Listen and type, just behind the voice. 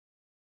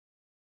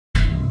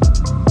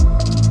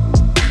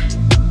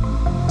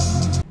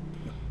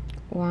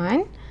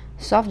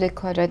solve the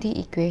quadratic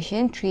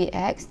equation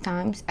 3x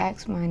times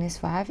x minus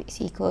 5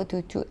 is equal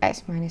to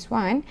 2x minus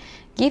 1,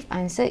 give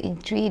answer in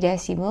 3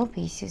 decimal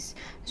places.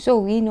 So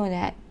we know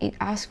that it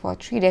asks for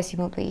 3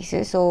 decimal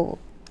places, so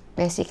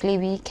basically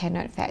we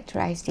cannot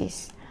factorize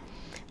this.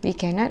 We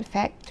cannot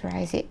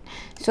factorize it.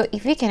 So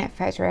if we cannot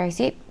factorize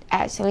it,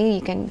 actually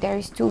there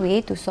is two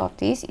ways to solve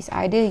this. It's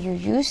either you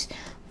use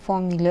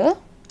formula,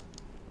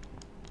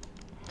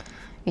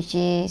 which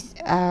is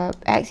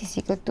x is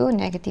equal to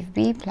negative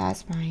b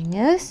plus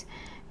minus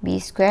b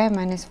squared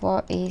minus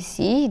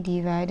 4ac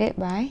divided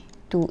by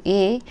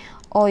 2a,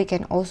 or you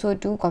can also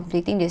do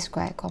completing the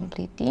square,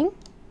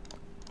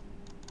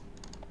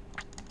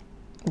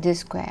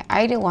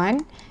 either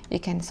one you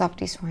can solve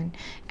this one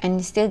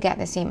and still get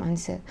the same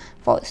answer.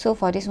 So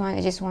for this one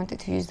I just wanted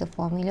to use the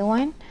formula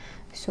one.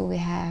 So we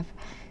have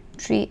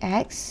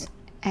 3x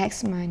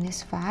x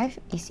minus 5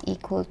 is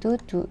equal to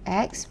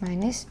 2x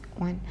minus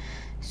 1.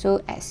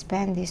 So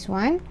expand this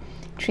one,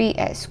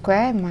 3x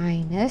squared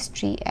minus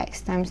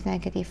 3x times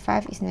negative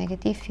 5 is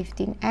negative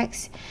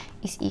 15x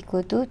is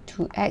equal to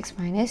 2x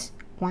minus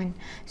 1.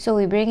 So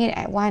we bring it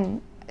at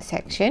one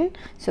section,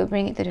 so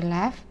bring it to the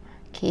left.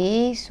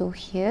 Okay, so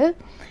here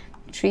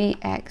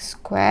 3x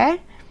squared,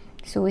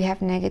 so we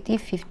have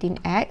negative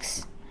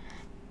 15x,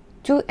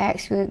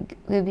 2x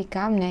will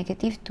become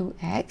negative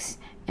 2x,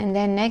 and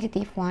then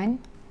negative 1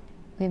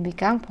 will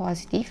become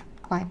positive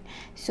 1.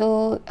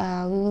 So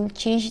we will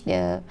change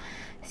the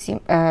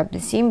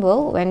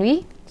symbol when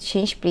we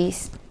change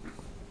place.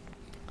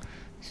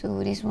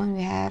 So this one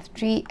we have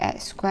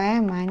 3x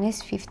squared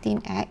minus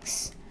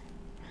 15x,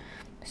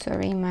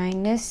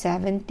 minus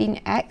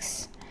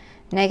 17x,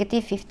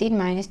 negative 15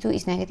 minus 2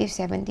 is negative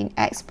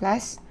 17x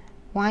plus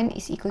 1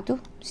 is equal to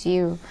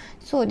 0.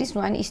 So this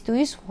one is to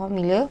use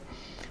formula.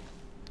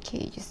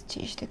 Okay, just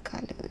change the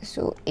color.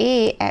 So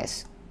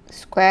ax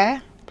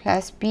squared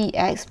plus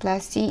bx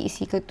plus c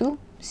is equal to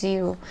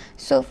 0.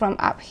 So from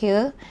up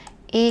here,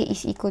 a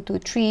is equal to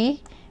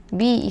 3,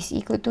 b is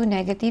equal to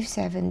negative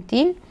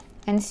 17,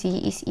 and c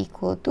is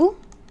equal to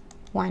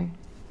 1.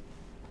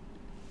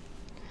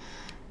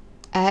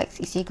 X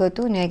is equal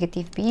to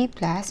negative b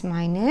plus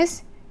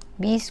minus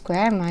b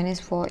squared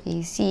minus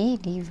 4ac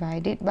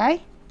divided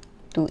by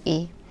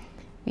 2a,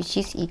 which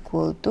is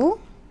equal to,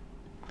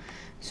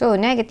 so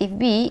negative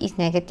b is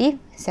negative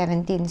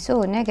 17.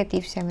 So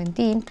negative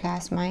 17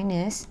 plus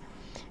minus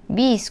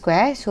b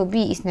squared. So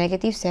b is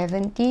negative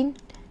 17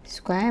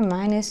 squared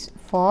minus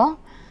 4.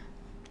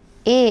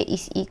 A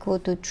is equal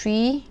to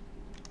 3.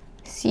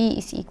 C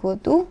is equal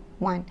to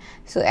 1.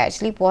 So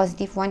actually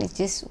positive 1 is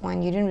just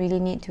 1. You don't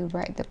really need to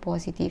write the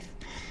positive.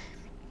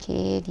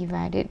 Okay,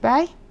 divided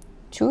by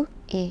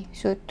 2a.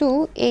 So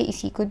 2a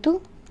is equal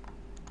to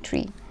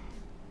 3.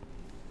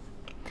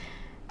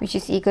 Which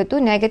is equal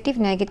to negative,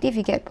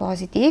 you get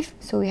positive.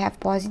 So we have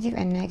positive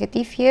and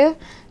negative here.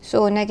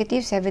 So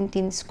negative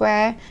 17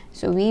 square.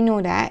 So we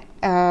know that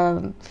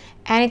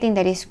anything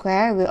that is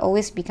square will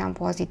always become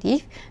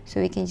positive. So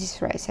we can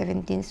just write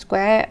 17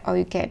 square, or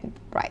you can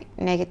write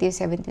negative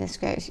 17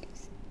 square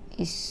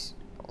is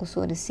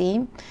also the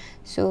same.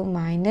 So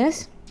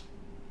minus,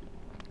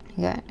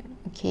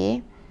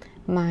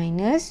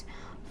 minus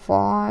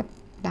 4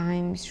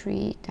 times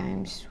 3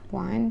 times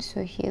 1.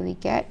 So here we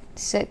get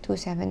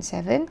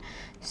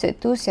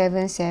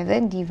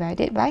Z277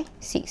 divided by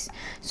 6.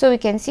 So we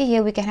can see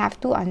here we can have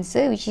two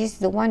answers, which is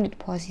the one with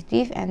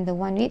positive and the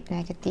one with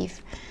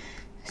negative.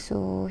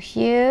 So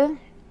here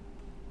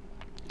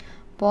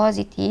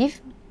positive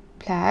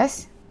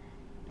plus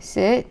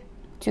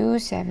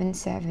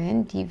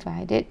Z277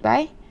 divided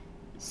by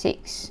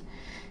 6.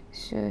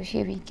 So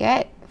here we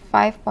get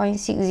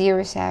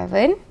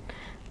 5.607.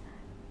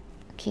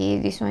 Okay,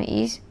 this one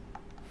is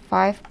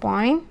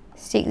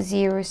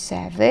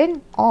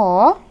 5.607,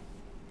 or,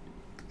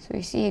 so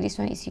you see this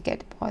one is you get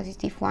the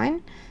positive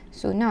one.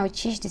 So now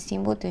change the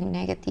symbol to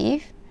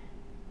negative,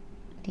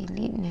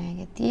 delete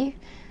negative.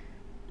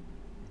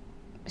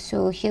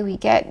 So here we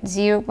get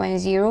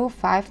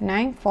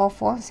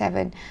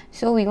 0.059447.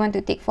 So we want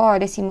to take four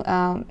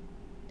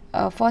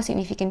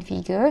significant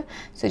figure.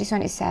 So this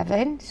one is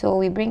 7. So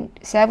we bring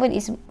 7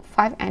 is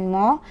 5 and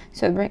more.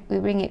 So we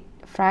bring it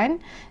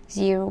front,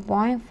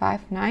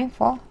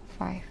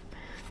 0.5945.